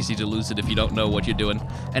really easy to lose it if you don't know what you're doing.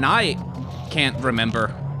 And I can't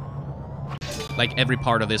remember, like, every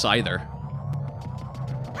part of this either.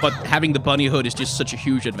 But having the bunny hood is just such a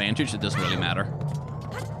huge advantage, it doesn't really matter.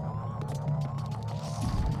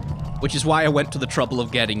 Which is why I went to the trouble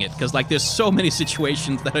of getting it, because, like, there's so many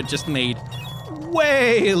situations that are just made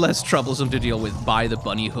way less troublesome to deal with by the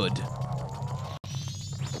bunny hood.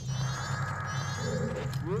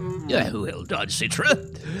 Well done,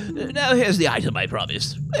 Citra. Now here's the item I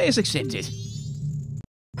promised. Please accept it.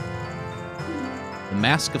 The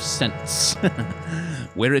Mask of Scents.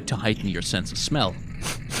 Wear it to heighten your sense of smell.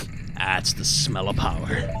 That's the smell of power.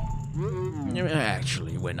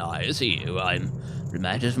 Actually, when I see you, I'm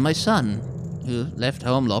reminded of my son, who left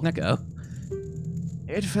home long ago.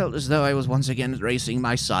 It felt as though I was once again racing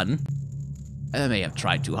my son. I may have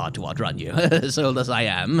tried too hard to outrun you, as old as I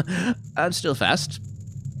am. I'm still fast.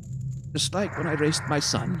 Just like when I raced my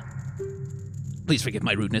son. Please forgive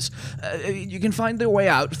my rudeness. You can find the way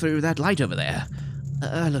out through that light over there.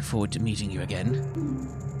 I look forward to meeting you again.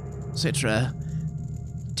 Citra,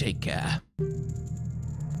 take care.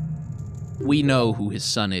 We know who his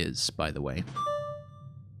son is, by the way.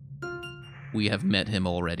 We have met him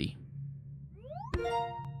already.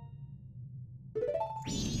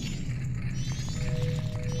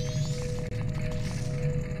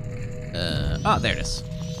 There it is.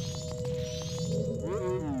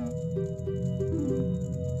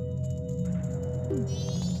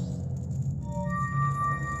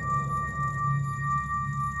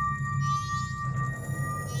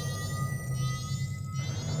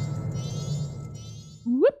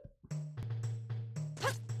 Whoop.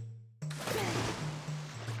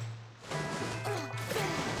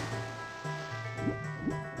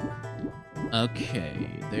 Okay,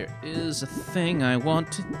 there is a thing I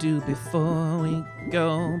want to do before we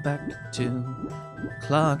go back to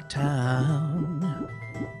Clock Town.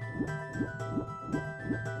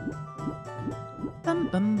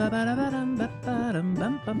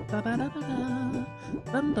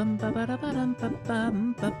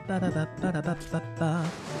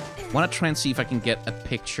 Want to try and see if I can get a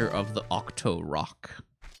picture of the Octo Rock.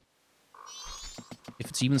 If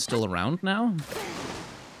it's even still around now.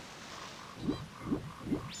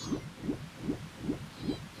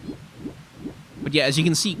 But yeah, as you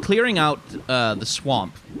can see, clearing out the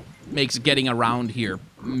swamp makes getting around here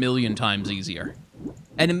a million times easier.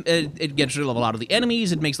 And it gets rid of a lot of the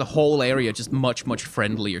enemies. It makes the whole area just much, much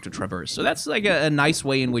friendlier to traverse. So that's like a nice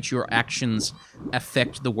way in which your actions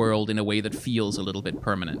affect the world in a way that feels a little bit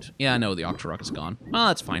permanent. Yeah, I know, the Octorok is gone. Well,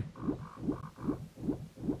 that's fine.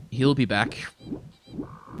 He'll be back.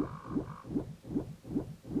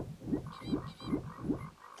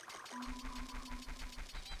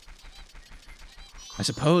 I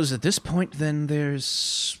suppose at this point, then,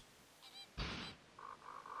 there's...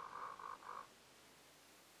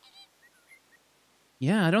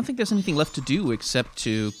 Yeah, I don't think there's anything left to do except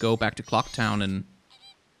to go back to Clocktown and...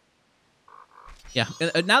 Yeah,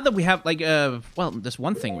 now that we have, like, well, there's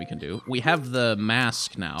one thing we can do. We have the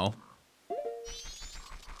mask now.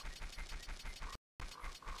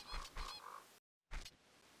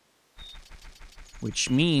 Which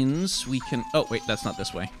means we can... Oh, wait, that's not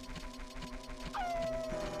this way.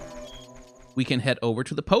 We can head over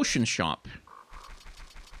to the potion shop.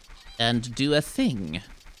 And do a thing.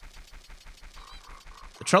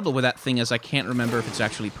 The trouble with that thing is I can't remember if it's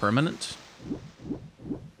actually permanent.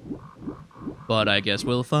 But I guess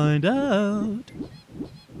we'll find out.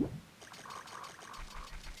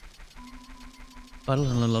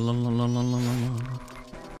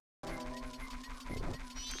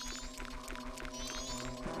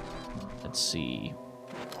 Let's see.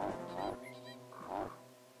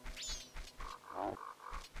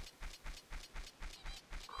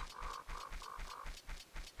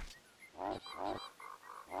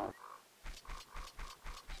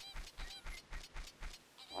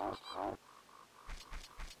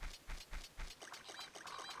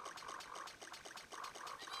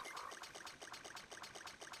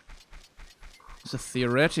 So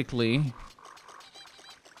theoretically,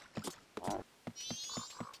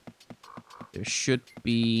 there should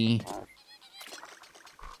be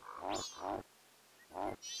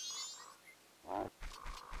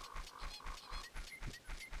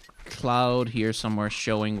cloud here somewhere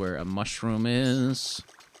showing where a mushroom is.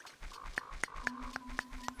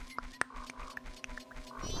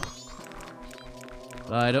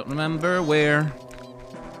 But I don't remember where.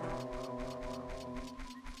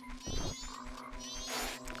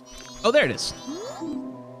 Oh, there it is.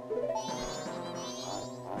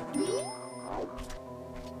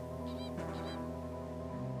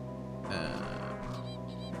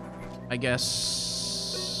 I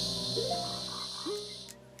guess...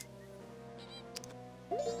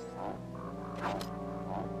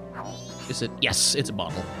 Is it? Yes, it's a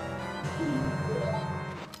bottle.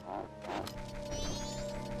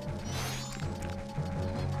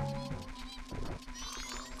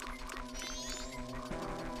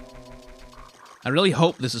 I really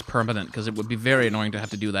hope this is permanent, because it would be very annoying to have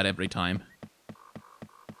to do that every time.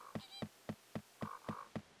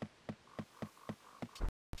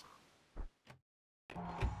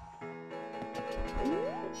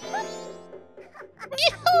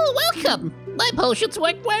 Welcome! My potions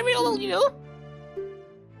work very well, you know.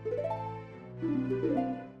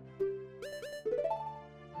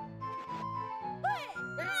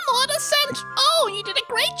 What a scent! Oh, you did a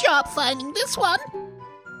great job finding this one.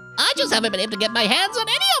 I just haven't been able to get my hands on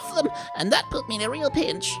any of them, and that put me in a real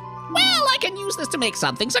pinch. Well, I can use this to make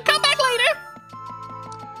something, so come back later.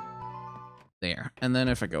 There. And then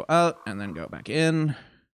if I go out, and then go back in...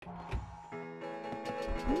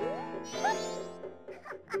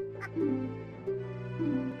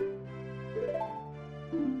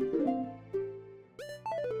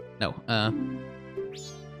 No,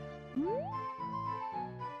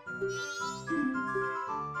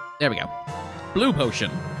 there we go. Blue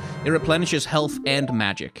potion. It replenishes health and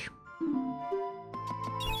magic.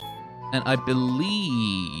 And I believe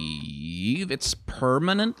it's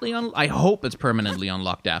permanently I hope it's permanently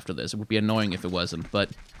unlocked after this. It would be annoying if it wasn't,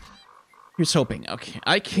 but here's hoping. Okay,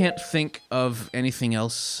 I can't think of anything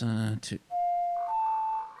else that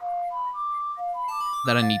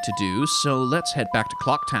I need to do, so let's head back to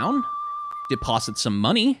Clocktown, deposit some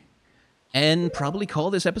money, and probably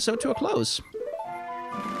call this episode to a close.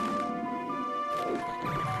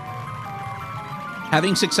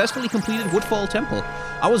 Having successfully completed Woodfall Temple.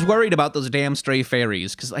 I was worried about those damn stray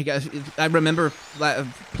fairies, because like, I remember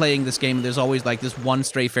playing this game, there's always like this one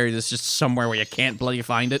stray fairy that's just somewhere where you can't bloody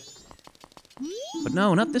find it. But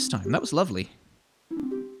no, not this time. That was lovely.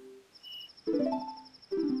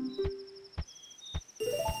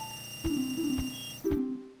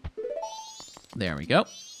 There we go.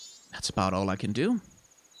 That's about all I can do.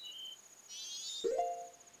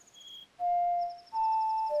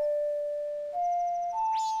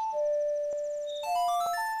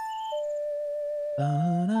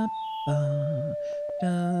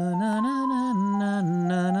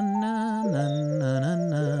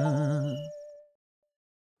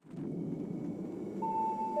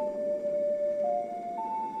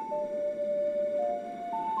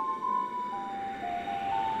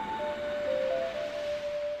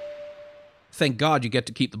 Thank God you get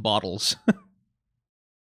to keep the bottles.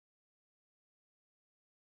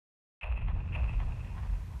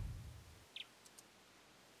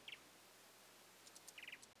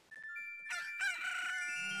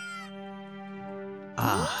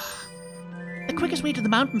 The quickest way to the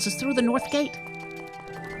mountains is through the north gate.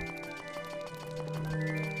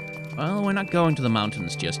 Well, we're not going to the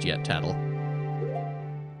mountains just yet, Tattle.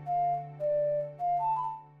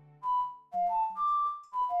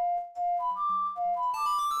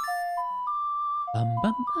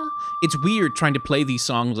 It's weird trying to play these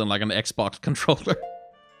songs on like an Xbox controller.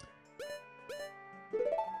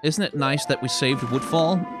 Isn't it nice that we saved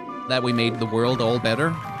Woodfall? That we made the world all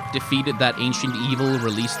better? Defeated that ancient evil,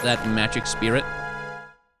 released that magic spirit?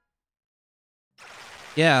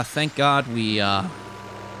 Yeah, thank God we,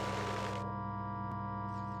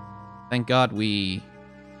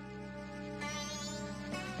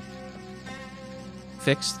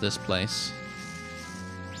 fixed this place.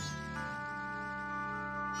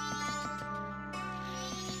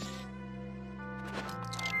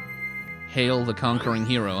 Hail the conquering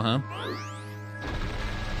hero, huh?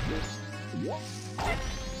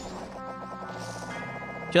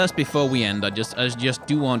 Just before we end, I just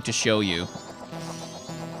do want to show you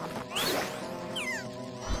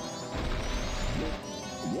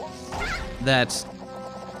that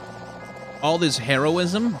all this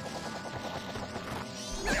heroism.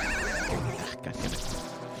 God damn it.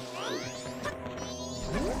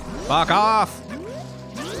 Fuck off!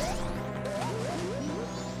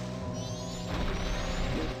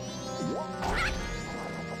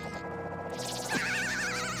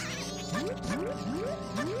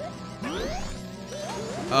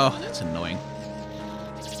 Oh, that's annoying.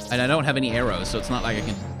 And I don't have any arrows, so it's not like I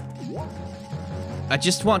can... I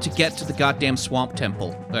just want to get to the goddamn swamp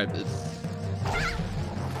temple.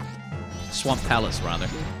 Swamp palace, rather.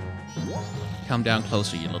 Come down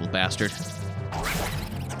closer, you little bastard.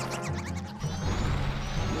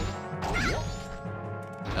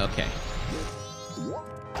 Okay.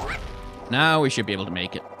 Now we should be able to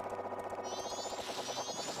make it.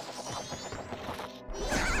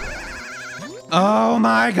 Oh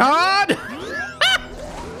my god!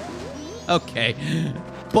 Okay.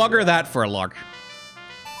 Bugger that for a lark.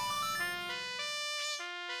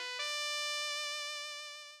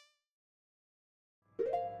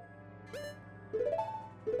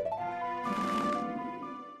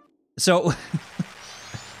 So,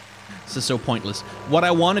 this is so pointless. What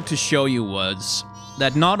I wanted to show you was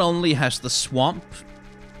that not only has the swamp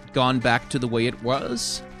gone back to the way it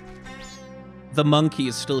was, the monkey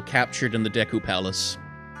is still captured in the Deku Palace.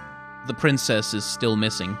 The princess is still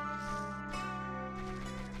missing.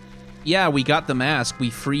 Yeah, we got the mask, we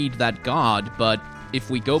freed that god, but if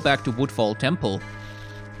we go back to Woodfall Temple,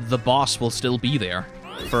 the boss will still be there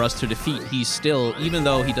for us to defeat. He's still, even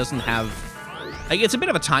though he doesn't have... Like, it's a bit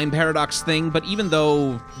of a time paradox thing, but even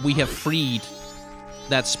though we have freed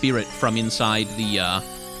that spirit from inside the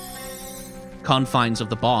confines of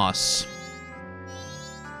the boss,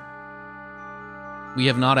 we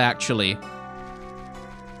have not actually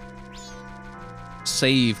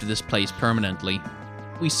saved this place permanently.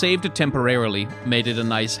 We saved it temporarily, made it a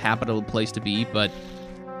nice, habitable place to be, but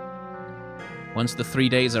once the 3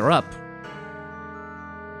 days are up,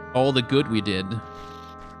 all the good we did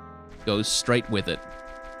goes straight with it.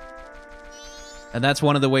 And that's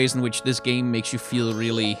one of the ways in which this game makes you feel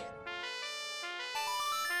really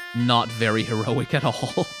not very heroic at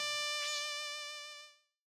all.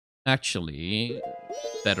 Actually,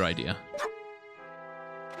 better idea.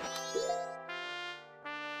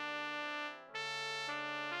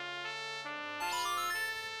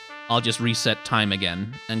 I'll just reset time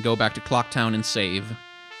again and go back to Clocktown and save,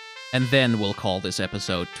 and then we'll call this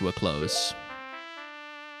episode to a close.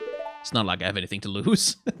 It's not like I have anything to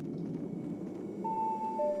lose.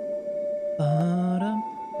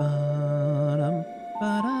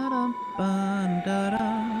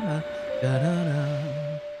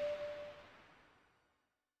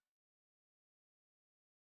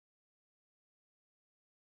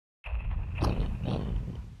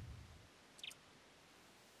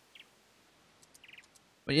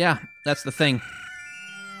 But yeah, that's the thing.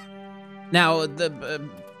 Now,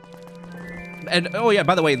 and oh yeah,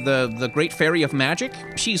 by the way, the Great Fairy of Magic,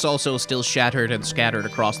 she's also still shattered and scattered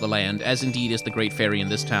across the land, as indeed is the Great Fairy in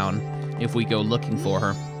this town, if we go looking for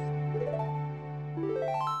her.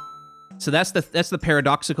 So that's the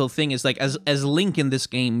paradoxical thing, is like, as Link in this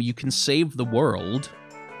game, you can save the world,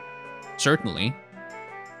 certainly,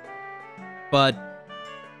 but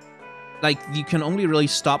like, you can only really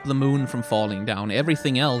stop the moon from falling down.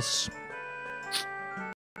 Everything else,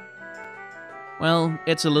 well,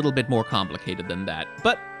 it's a little bit more complicated than that.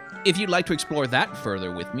 But if you'd like to explore that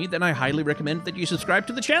further with me, then I highly recommend that you subscribe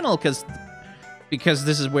to the channel, because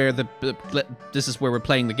this is where this is where we're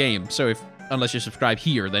playing the game. So unless you subscribe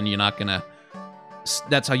here, then you're not gonna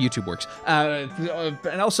That's how YouTube works.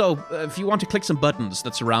 And also, if you want to click some buttons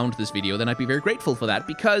that surround this video, then I'd be very grateful for that,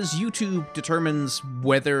 because YouTube determines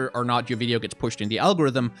whether or not your video gets pushed in the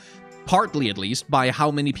algorithm, partly at least, by how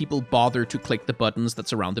many people bother to click the buttons that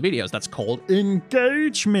surround the videos. That's called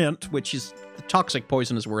engagement, which is the toxic,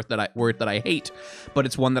 poisonous word that I hate, but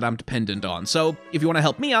it's one that I'm dependent on. So if you want to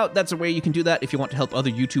help me out, that's a way you can do that. If you want to help other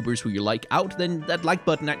YouTubers who you like out, then that like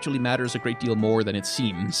button actually matters a great deal more than it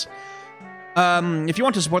seems. If you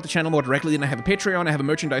want to support the channel more directly, then I have a Patreon, I have a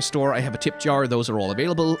merchandise store, I have a tip jar. Those are all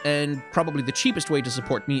available, and probably the cheapest way to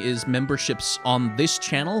support me is memberships on this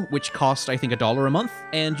channel, which cost, I think, $1 a month,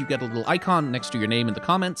 and you get a little icon next to your name in the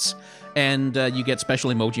comments, and you get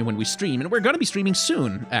special emoji when we stream, and we're going to be streaming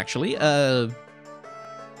soon, actually.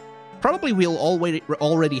 Probably we'll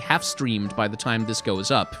already have streamed by the time this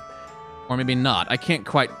goes up. Or maybe not. I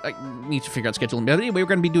need to figure out scheduling. But anyway, we're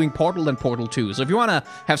going to be doing Portal and Portal 2. So if you want to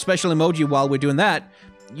have special emoji while we're doing that,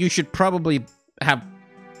 you should probably have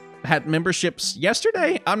had memberships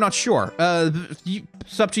yesterday? I'm not sure.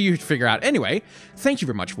 It's up to you to figure out. Anyway, thank you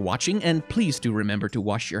very much for watching, and please do remember to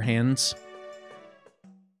wash your hands.